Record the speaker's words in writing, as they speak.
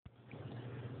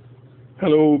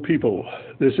Hello, people.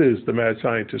 This is the Mad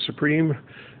Scientist Supreme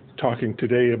talking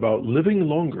today about living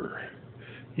longer.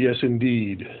 Yes,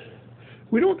 indeed.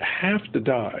 We don't have to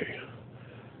die.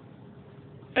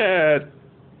 At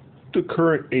the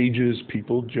current ages,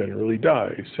 people generally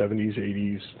die 70s,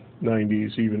 80s,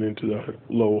 90s, even into the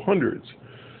low hundreds.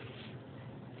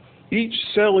 Each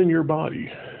cell in your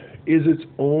body is its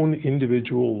own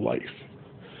individual life.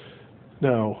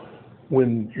 Now,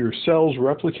 when your cells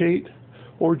replicate,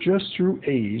 or just through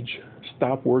age,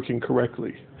 stop working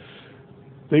correctly,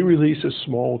 they release a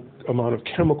small amount of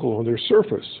chemical on their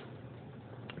surface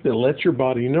that lets your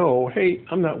body know, hey,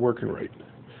 I'm not working right.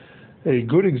 A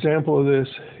good example of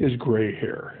this is gray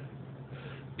hair.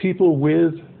 People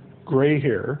with gray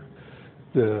hair,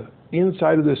 the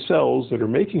inside of the cells that are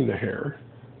making the hair,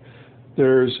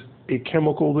 there's a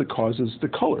chemical that causes the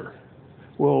color.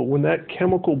 Well, when that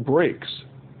chemical breaks,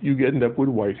 you end up with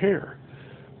white hair.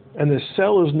 And the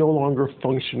cell is no longer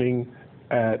functioning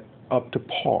at up to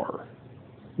par.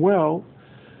 Well,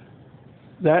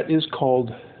 that is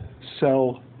called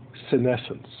cell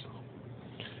senescence.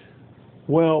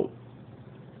 Well,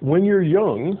 when you're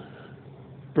young,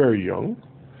 very young,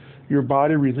 your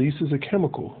body releases a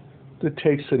chemical that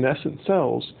takes senescent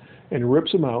cells and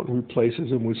rips them out and replaces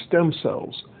them with stem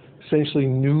cells, essentially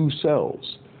new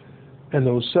cells. And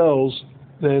those cells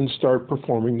then start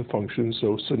performing the functions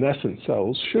those senescent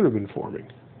cells should have been forming.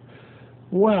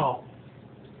 Well,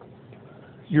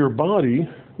 your body,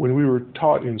 when we were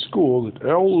taught in school that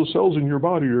all the cells in your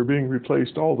body are being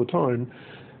replaced all the time,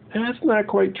 that's not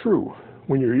quite true.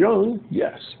 When you're young,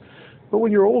 yes. But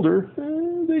when you're older,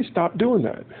 they stop doing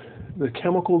that. The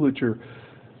chemical that your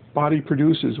body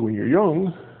produces when you're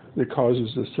young that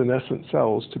causes the senescent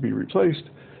cells to be replaced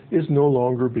is no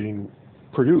longer being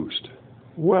produced.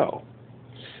 Well,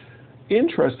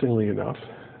 interestingly enough,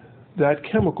 that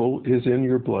chemical is in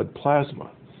your blood plasma.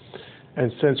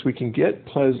 And since we can get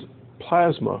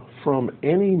plasma from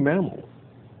any mammal,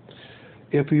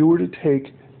 if you were to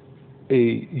take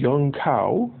a young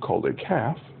cow, called a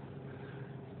calf,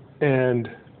 and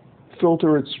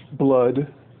filter its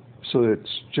blood so that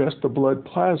it's just the blood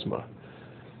plasma,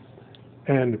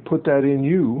 and put that in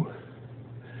you,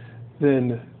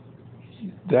 then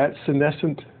that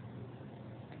senescent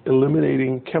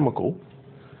eliminating chemical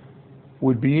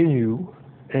would be in you,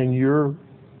 and your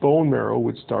bone marrow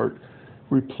would start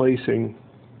replacing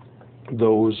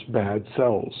those bad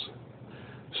cells.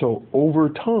 So over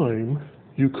time,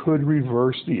 you could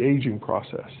reverse the aging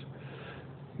process.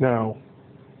 Now,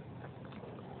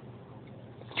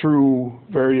 through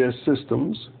various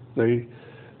systems,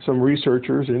 some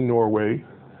researchers in Norway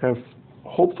have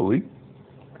hopefully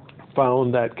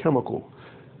found that chemical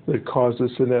that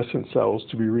causes senescent cells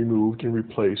to be removed and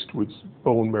replaced with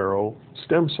bone marrow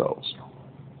stem cells.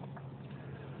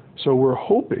 So we're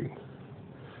hoping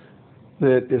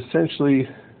that essentially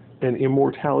an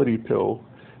immortality pill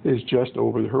is just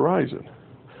over the horizon.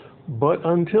 But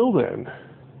until then,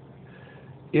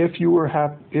 if you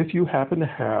happen to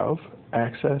have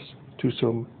access to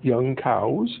some young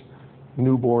cows,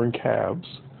 newborn calves,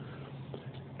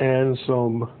 and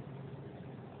some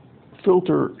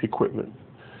filter equipment.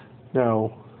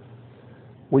 Now,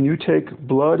 when you take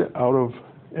blood out of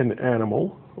an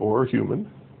animal or a human,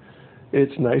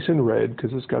 it's nice and red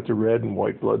because it's got the red and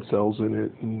white blood cells in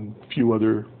it and a few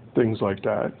other things like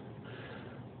that.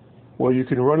 Well, you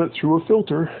can run it through a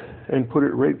filter and put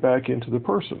it right back into the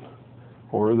person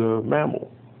or the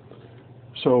mammal.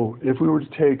 So if we were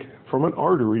to take from an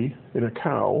artery in a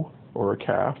cow or a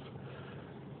calf,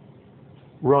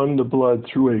 run the blood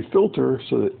through a filter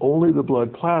so that only the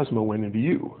blood plasma went into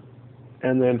you,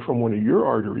 and then from one of your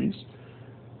arteries,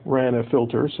 ran a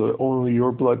filter so that only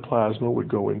your blood plasma would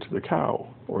go into the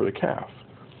cow or the calf.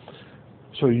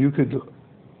 So you could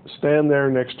stand there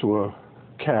next to a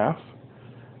calf,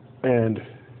 and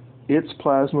its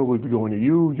plasma would be going to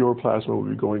you, your plasma would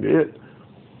be going to it.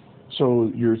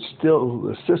 So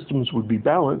the systems would be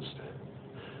balanced,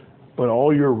 but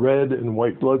all your red and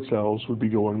white blood cells would be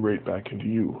going right back into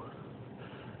you.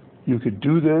 You could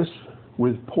do this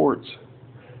with ports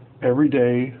every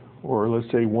day, or let's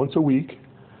say once a week,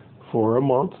 for a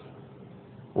month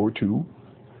or two,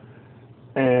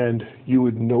 and you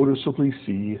would noticeably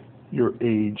see your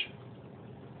age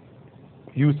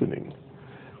euthaning.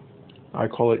 I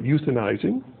call it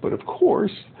euthanizing, but of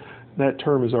course, that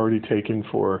term is already taken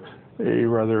for a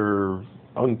rather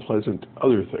unpleasant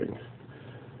other thing.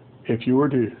 If you were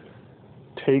to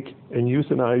take and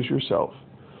euthanize yourself,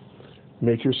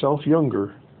 make yourself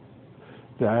younger,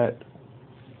 that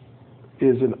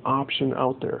is an option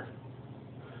out there.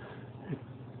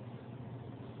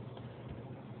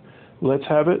 Let's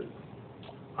have it.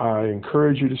 I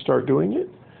encourage you to start doing it.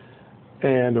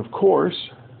 And of course,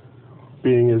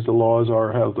 being as the laws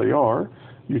are how they are,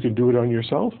 you can do it on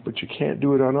yourself, but you can't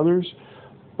do it on others.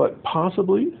 But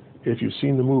possibly, if you've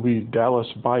seen the movie Dallas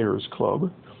Buyers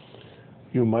Club,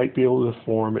 you might be able to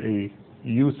form a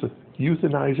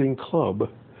euthanizing club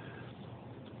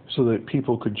so that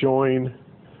people could join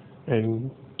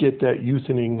and get that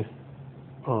euthaning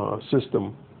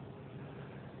system.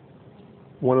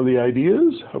 One of the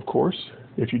ideas, of course,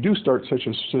 if you do start such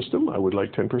a system, I would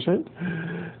like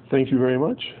 10%. Thank you very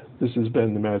much. This has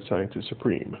been the Mad Scientist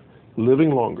Supreme.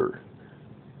 Living longer.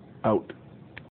 Out.